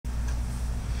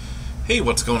Hey,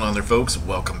 what's going on there, folks?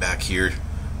 Welcome back here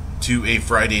to a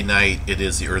Friday night. It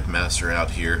is the Earthmaster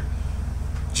out here.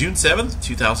 June 7th,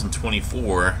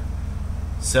 2024,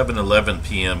 7:11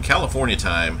 p.m. California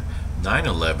time,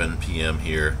 9:11 p.m.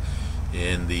 here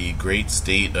in the great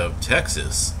state of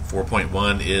Texas.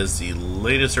 4.1 is the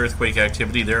latest earthquake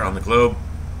activity there on the globe,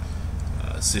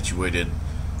 situated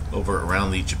over around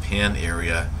the Japan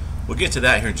area. We'll get to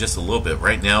that here in just a little bit.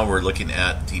 Right now we're looking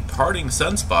at departing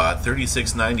sunspot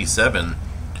 3697,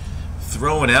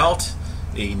 throwing out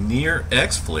a near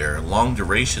X flare, long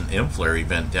duration M flare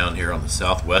event down here on the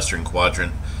southwestern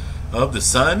quadrant of the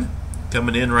sun.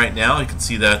 Coming in right now, you can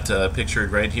see that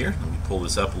pictured right here. Let me pull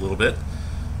this up a little bit.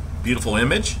 Beautiful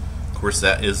image. Of course,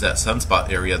 that is that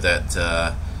sunspot area that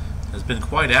has been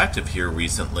quite active here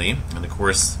recently, and of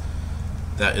course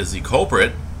that is the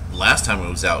culprit. Last time it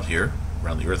was out here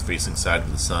around the Earth-facing side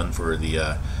of the sun for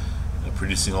the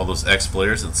producing all those X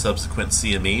flares and subsequent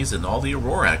CMEs and all the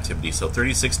aurora activity. So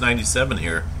 3697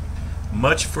 here,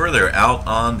 much further out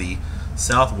on the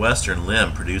southwestern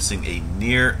limb, producing a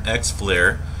near X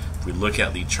flare. If we look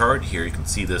at the chart here, you can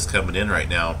see this coming in right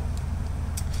now.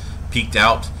 Peaked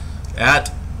out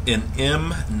at an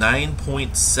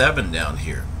M9.7 down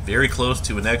here, very close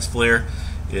to an X flare.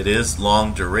 It is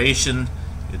long duration.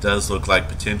 It does look like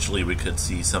potentially we could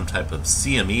see some type of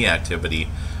CME activity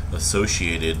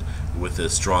associated with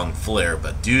this strong flare,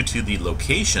 but due to the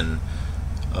location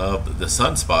of the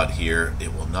sunspot here,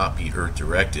 it will not be Earth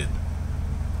directed.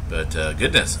 But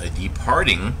goodness, a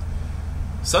departing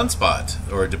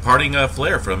sunspot, or a departing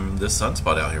flare from this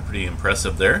sunspot out here. Pretty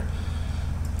impressive there.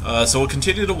 So we'll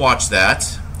continue to watch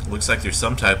that. Looks like there's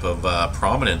some type of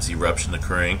prominence eruption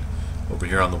occurring over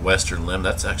here on the western limb.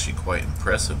 That's actually quite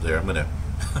impressive there.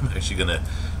 I'm actually gonna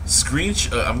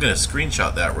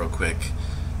screenshot that real quick.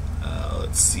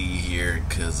 Let's see here,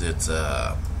 because it's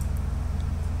that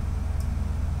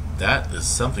is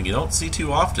something you don't see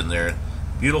too often there.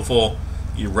 Beautiful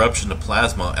eruption of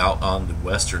plasma out on the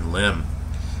western limb.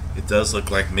 It does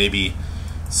look like maybe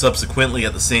subsequently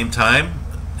at the same time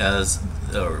as,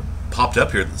 or popped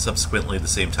up here subsequently at the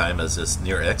same time as this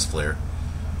near X flare.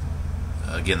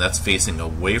 Again, that's facing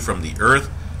away from the Earth,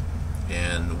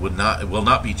 and will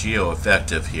not be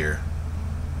geo-effective here.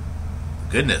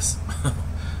 Goodness,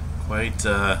 quite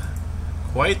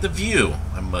the view,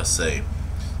 I must say.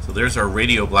 So there's our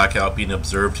radio blackout being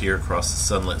observed here across the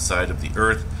sunlit side of the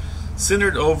Earth,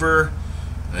 centered over,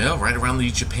 well, right around the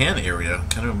Japan area,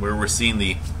 kind of where we're seeing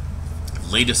the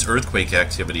latest earthquake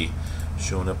activity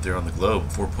showing up there on the globe.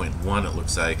 4.1 it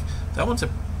looks like. That one's a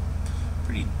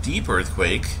pretty deep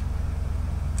earthquake,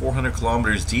 400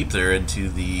 kilometers deep there into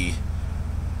the,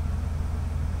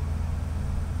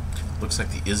 looks like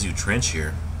the Izu Trench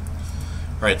here.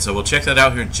 Alright, so we'll check that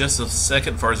out here in just a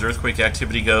second. As far as earthquake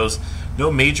activity goes,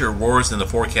 no major auroras in the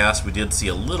forecast. We did see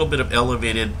a little bit of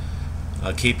elevated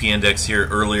KP index here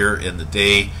earlier in the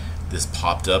day. This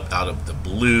popped up out of the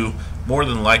blue. More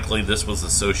than likely this was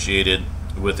associated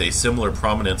with a similar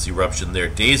prominence eruption there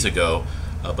days ago,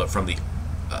 but from the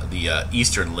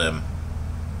eastern limb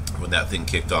when that thing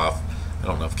kicked off. I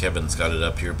don't know if Kevin's got it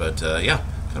up here, but yeah,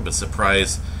 kind of a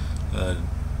surprise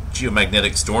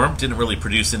geomagnetic storm. Didn't really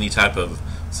produce any type of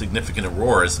significant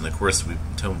auroras, and of course we've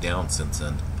toned down since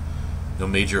then. No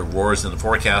major auroras in the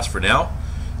forecast for now,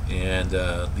 and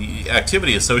the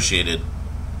activity associated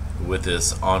with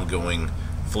this ongoing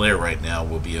flare right now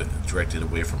will be directed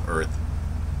away from Earth.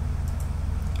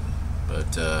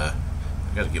 But I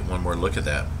got to get one more look at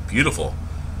that. Beautiful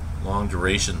long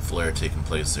duration flare taking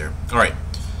place there. Alright,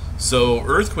 so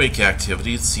earthquake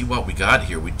activity, let's see what we got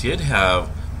here. We did have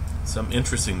some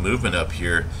interesting movement up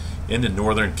here into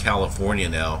northern California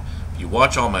now. If you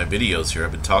watch all my videos here,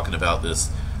 I've been talking about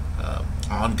this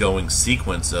ongoing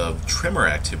sequence of tremor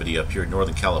activity up here in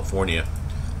northern California.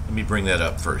 Let me bring that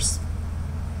up first.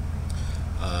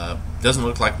 Doesn't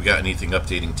look like we got anything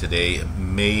updating today. It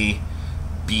may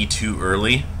be too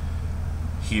early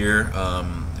here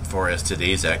as far as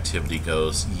today's activity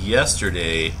goes.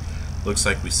 Yesterday looks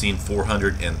like we've seen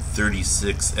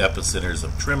 436 epicenters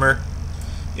of tremor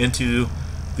into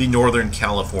the northern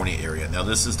California area. Now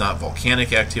this is not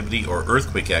volcanic activity or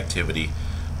earthquake activity,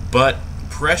 but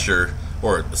pressure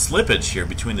or slippage here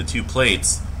between the two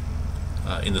plates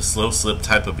in the slow slip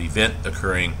type of event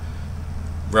occurring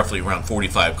roughly around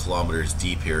 45 kilometers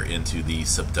deep here into the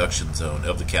subduction zone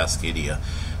of the Cascadia.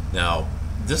 Now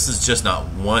this is just not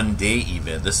one day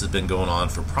event. This has been going on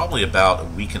for probably about a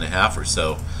week and a half or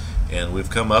so, and we've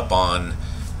come up on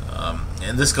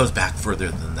and this goes back further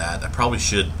than that. I probably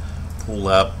should pull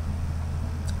up,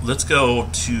 let's go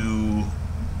to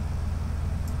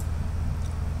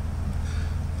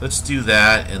let's do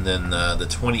that, and then the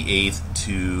 28th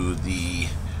to the,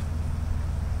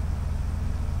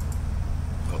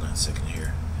 hold on a second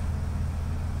here,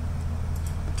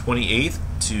 28th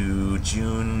to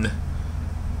June,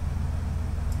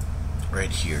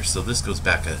 right here. So this goes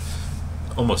back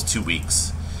almost 2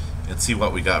 weeks, and see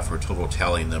what we got for a total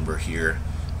tally number here.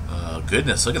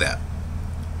 Goodness, look at that.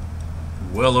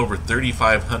 Well over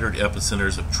 3,500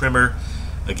 epicenters of tremor.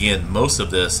 Again, most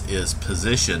of this is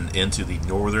positioned into the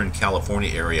Northern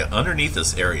California area, underneath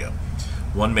this area.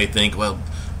 One may think, well,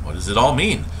 what does it all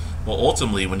mean? Well,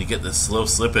 ultimately, when you get this slow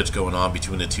slippage going on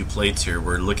between the two plates here,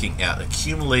 we're looking at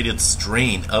accumulated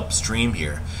strain upstream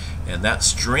here. And that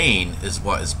strain is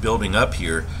what is building up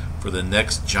here for the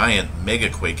next giant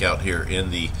megaquake out here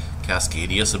in the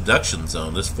Cascadia subduction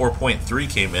zone. This 4.3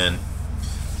 came in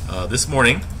this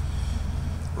morning,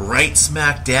 right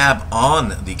smack dab on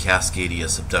the Cascadia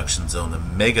subduction zone, the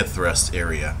mega thrust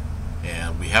area.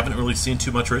 And we haven't really seen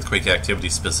too much earthquake activity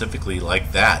specifically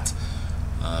like that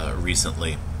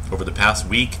recently. Over the past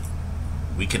week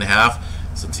and a half,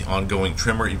 since the ongoing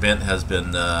tremor event has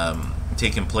been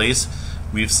taking place,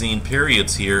 we've seen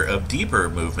periods here of deeper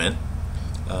movement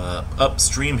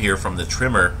upstream here from the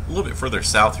tremor, a little bit further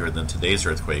south here than today's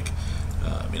earthquake.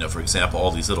 You know, for example,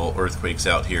 all these little earthquakes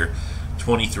out here,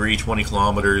 23, 20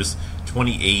 kilometers,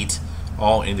 28,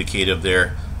 all indicative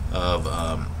there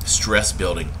of stress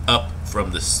building up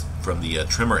from the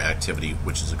tremor activity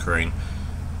which is occurring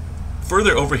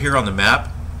further over here on the map,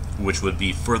 which would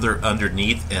be further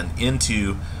underneath and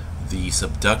into the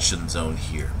subduction zone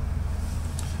here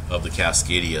of the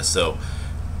Cascadia. So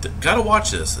gotta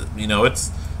watch this. You know,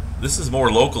 this is more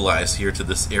localized here to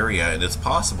this area, and it's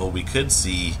possible we could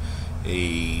see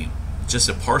just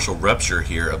a partial rupture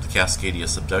here of the Cascadia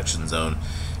subduction zone.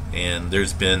 And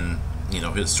there's been, you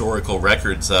know, historical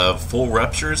records of full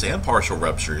ruptures and partial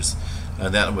ruptures,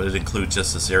 and that would include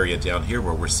just this area down here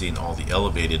where we're seeing all the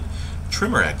elevated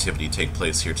tremor activity take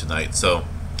place here tonight. So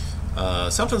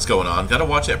something's going on. Got to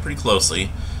watch that pretty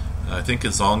closely. I think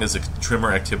as long as the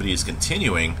tremor activity is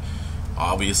continuing,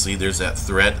 obviously there's that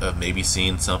threat of maybe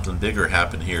seeing something bigger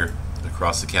happen here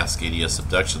across the Cascadia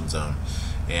subduction zone.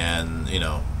 And, you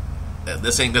know,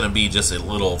 this ain't going to be just a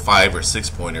little 5 or 6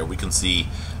 pointer. We can see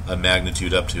a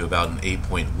magnitude up to about an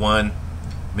 8.1,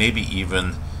 maybe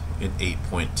even an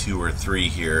 8.2 or 3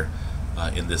 here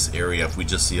in this area if we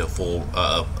just see a full,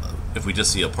 if we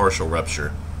just see a partial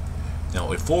rupture.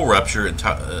 Now, a full rupture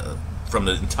from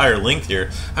the entire length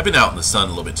here, I've been out in the sun a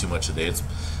little bit too much today. It's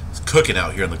cooking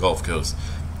out here on the Gulf Coast.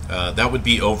 That would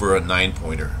be over a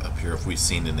 9-pointer up here if we've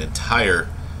seen an entire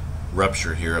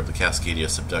rupture here of the Cascadia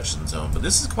subduction zone. But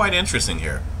this is quite interesting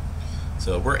here.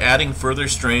 So we're adding further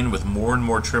strain with more and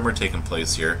more tremor taking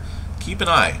place here. Keep an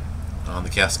eye on the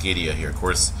Cascadia here. Of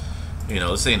course, you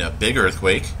know, this ain't a big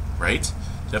earthquake, right?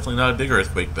 Definitely not a big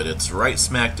earthquake, but it's right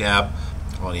smack dab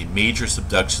on a major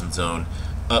subduction zone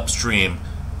upstream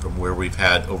from where we've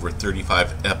had over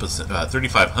 3,500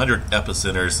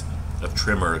 epicenters of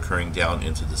tremor occurring down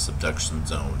into the subduction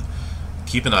zone.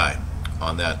 Keep an eye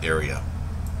on that area.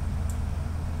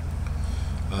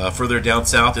 Further down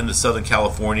south into Southern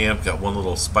California, we've got one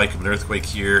little spike of an earthquake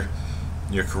here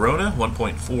near Corona,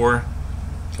 1.4,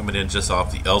 coming in just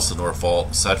off the Elsinore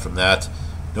fault. Aside from that,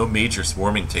 no major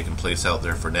swarming taking place out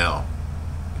there for now.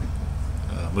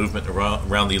 Movement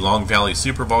around the Long Valley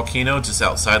supervolcano, just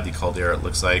outside the caldera, it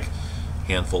looks like.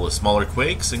 Handful of smaller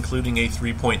quakes, including a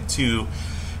 3.2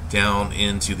 down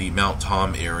into the Mount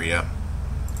Tom area.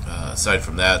 Aside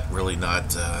from that, really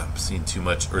not seeing too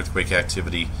much earthquake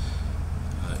activity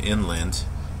inland.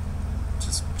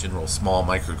 Just general small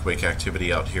microquake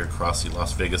activity out here across the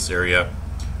Las Vegas area,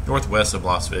 northwest of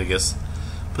Las Vegas.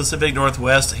 Pacific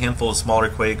Northwest, a handful of smaller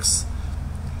quakes.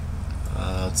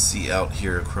 Let's see out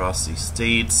here across the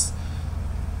states.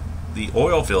 The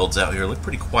oil fields out here look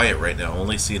pretty quiet right now.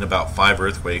 Only seeing about 5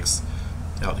 earthquakes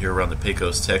out here around the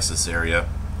Pecos, Texas area.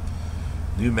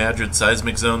 New Madrid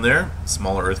seismic zone there.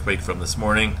 Smaller earthquake from this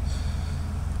morning.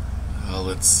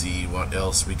 Let's see what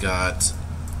else we got.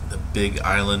 The big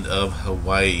island of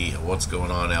Hawaii. What's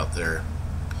going on out there?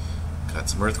 Got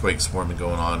some earthquake swarming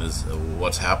going on is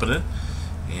what's happening.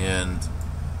 And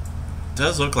it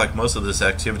does look like most of this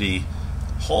activity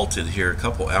halted here a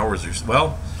couple hours or so.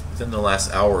 Well, within the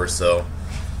last hour or so.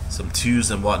 Some 2s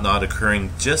and whatnot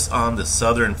occurring just on the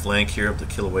southern flank here of the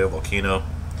Kilauea volcano,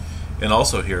 and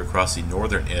also here across the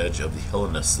northern edge of the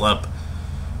Helena slump.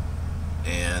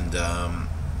 And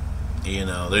you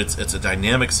know, it's a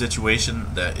dynamic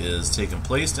situation that is taking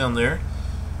place down there,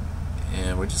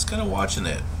 and we're just kind of watching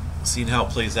it, seeing how it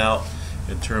plays out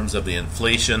in terms of the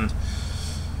inflation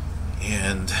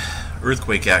and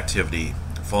earthquake activity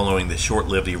following the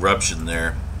short-lived eruption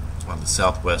there on the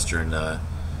southwestern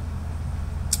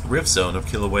rift zone of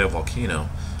Kilauea Volcano.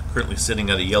 Currently sitting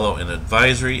at a yellow and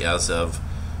advisory as of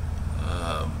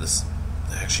this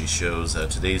actually shows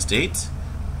today's date.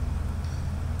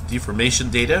 Deformation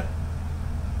data.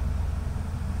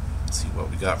 Let's see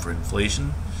what we got for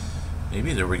inflation.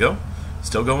 Maybe, there we go.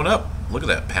 Still going up. Look at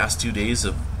that. Past 2 days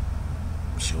of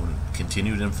showing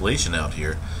continued inflation out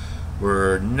here.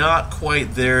 We're not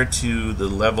quite there to the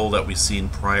level that we've seen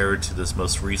prior to this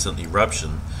most recent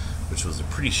eruption, which was a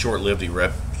pretty short-lived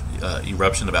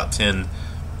eruption, about 10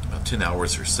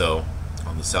 hours or so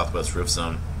on the southwest rift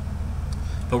zone.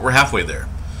 But we're halfway there.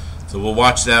 So we'll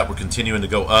watch that. We're continuing to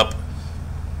go up.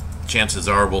 Chances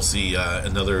are we'll see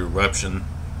another eruption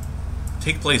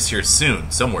take place here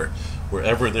soon, somewhere.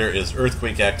 Wherever there is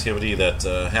earthquake activity that's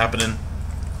happening.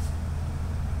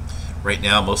 Right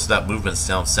now, most of that movement's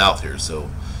down south here,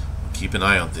 so keep an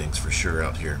eye on things for sure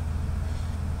out here.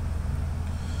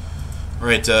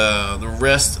 Alright, the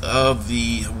rest of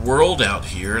the world out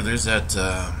here, there's that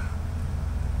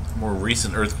more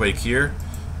recent earthquake here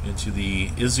into the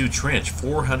Izu Trench,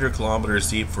 400 kilometers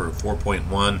deep for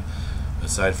 4.1.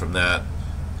 Aside from that,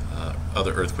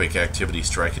 other earthquake activity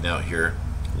striking out here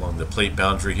along the plate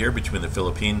boundary here between the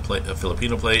Filipino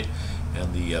plate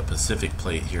and the Pacific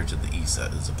plate here to the east.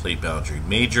 That is a plate boundary.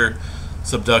 Major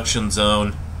subduction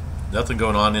zone. Nothing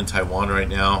going on in Taiwan right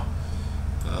now.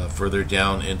 Further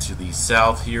down into the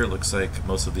south here, looks like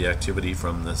most of the activity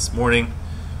from this morning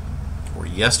or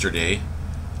yesterday.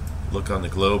 Look on the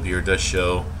globe here does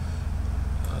show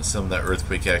some of that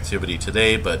earthquake activity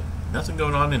today, but nothing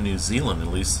going on in New Zealand, at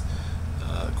least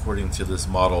according to this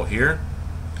model here,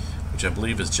 which I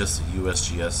believe is just a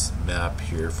USGS map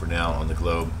here for now on the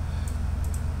globe.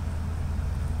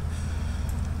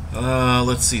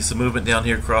 Let's see, some movement down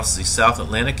here across the South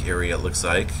Atlantic area, it looks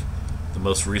like. The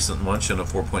most recent one showing a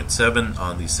 4.7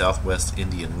 on the southwest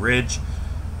Indian Ridge.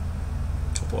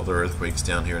 A couple other earthquakes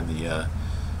down here in the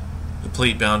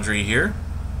plate boundary here.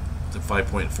 The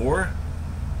 5.4.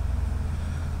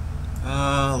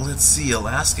 Let's see,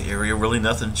 Alaska area, really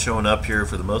nothing showing up here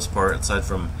for the most part, aside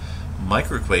from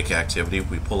microquake activity.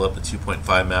 If we pull up the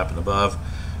 2.5 map and above,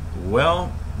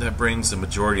 well, that brings the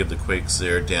majority of the quakes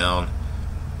there down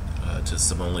to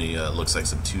some only, looks like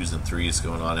some 2s and 3s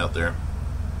going on out there.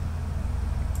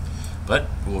 But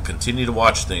we'll continue to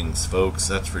watch things, folks,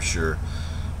 that's for sure.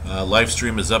 Live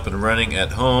stream is up and running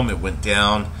at home. It went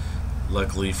down.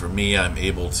 Luckily for me, I'm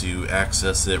able to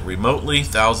access it remotely,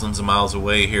 thousands of miles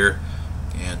away here,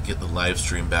 and get the live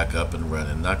stream back up and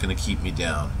running. Not going to keep me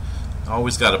down. I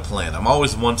always got a plan. I'm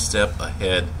always one step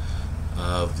ahead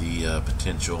of the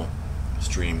potential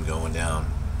stream going down.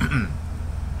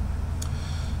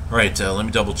 Alright, let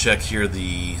me double check here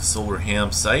the solar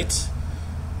ham site.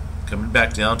 Coming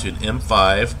back down to an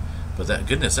M5, but that,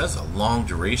 goodness, that's a long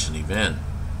duration event.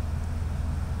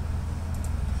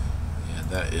 And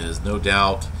that is no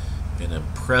doubt an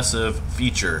impressive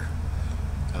feature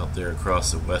out there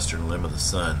across the western limb of the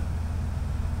sun.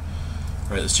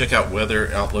 Alright, let's check out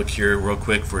weather outlook here real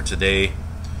quick for today.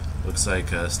 Looks like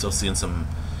still seeing some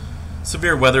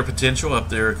severe weather potential up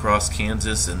there across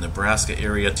Kansas and Nebraska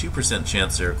area. 2%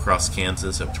 chance there across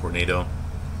Kansas of tornado,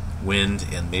 wind,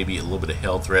 and maybe a little bit of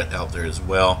hail threat out there as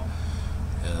well,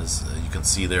 as you can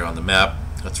see there on the map.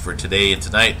 That's for today and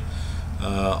tonight.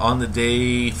 On the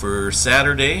day for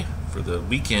Saturday, for the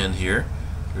weekend here,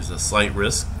 there's a slight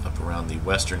risk up around the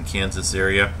western Kansas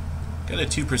area. Got a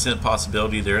 2%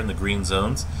 possibility there in the green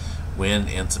zones. Wind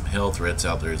and some hail threats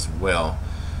out there as well.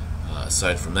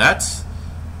 Aside from that,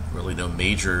 really no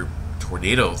major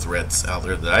tornado threats out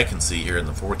there that I can see here in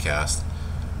the forecast.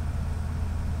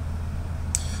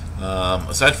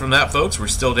 Aside from that, folks, we're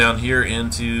still down here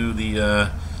into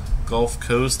the Gulf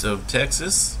Coast of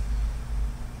Texas.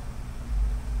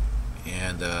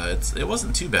 And it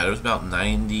wasn't too bad. It was about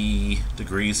 90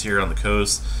 degrees here on the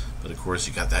coast, but of course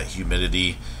you got that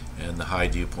humidity and the high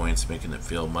dew points making it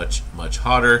feel much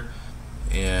hotter.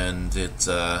 And it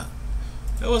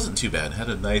wasn't too bad. Had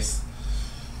a nice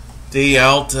day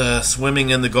out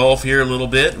swimming in the Gulf here a little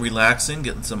bit, relaxing,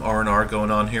 getting some R&R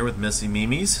going on here with Missy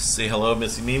Mimi's. Say hello,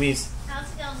 Missy Mimi's. How's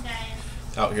it going,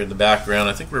 guys? Out here in the background.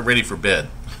 I think we're ready for bed.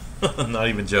 I'm not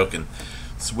even joking.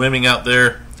 Swimming out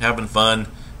there, having fun.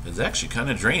 It's actually kind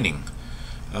of draining.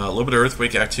 A little bit of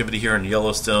earthquake activity here in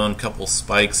Yellowstone. Couple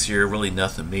spikes here. Really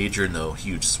nothing major. No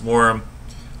huge swarm.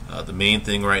 The main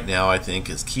thing right now, I think,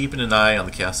 is keeping an eye on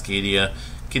the Cascadia.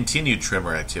 Continued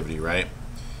tremor activity, right?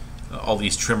 All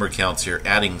these tremor counts here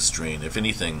adding strain. If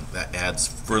anything, that adds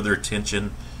further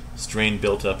tension, strain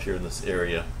built up here in this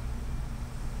area.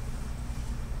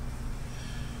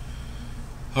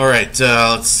 All right,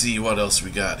 let's see what else we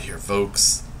got here,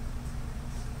 folks.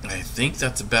 I think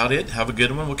that's about it. Have a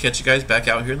good one. We'll catch you guys back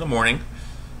out here in the morning.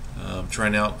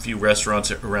 Trying out a few restaurants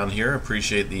around here.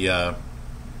 Appreciate the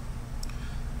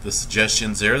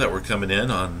suggestions there that were coming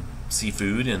in on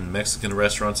seafood and Mexican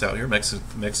restaurants out here,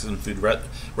 Mexican food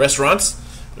restaurants.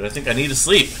 But I think I need to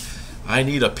sleep. I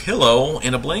need a pillow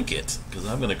and a blanket because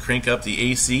I'm going to crank up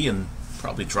the AC and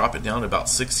probably drop it down to about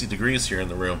 60 degrees here in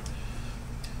the room.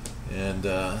 And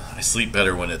I sleep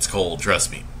better when it's cold,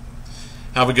 trust me.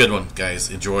 Have a good one, guys.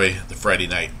 Enjoy the Friday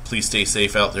night. Please stay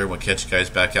safe out there. We'll catch you guys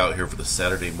back out here for the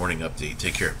Saturday morning update.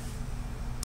 Take care.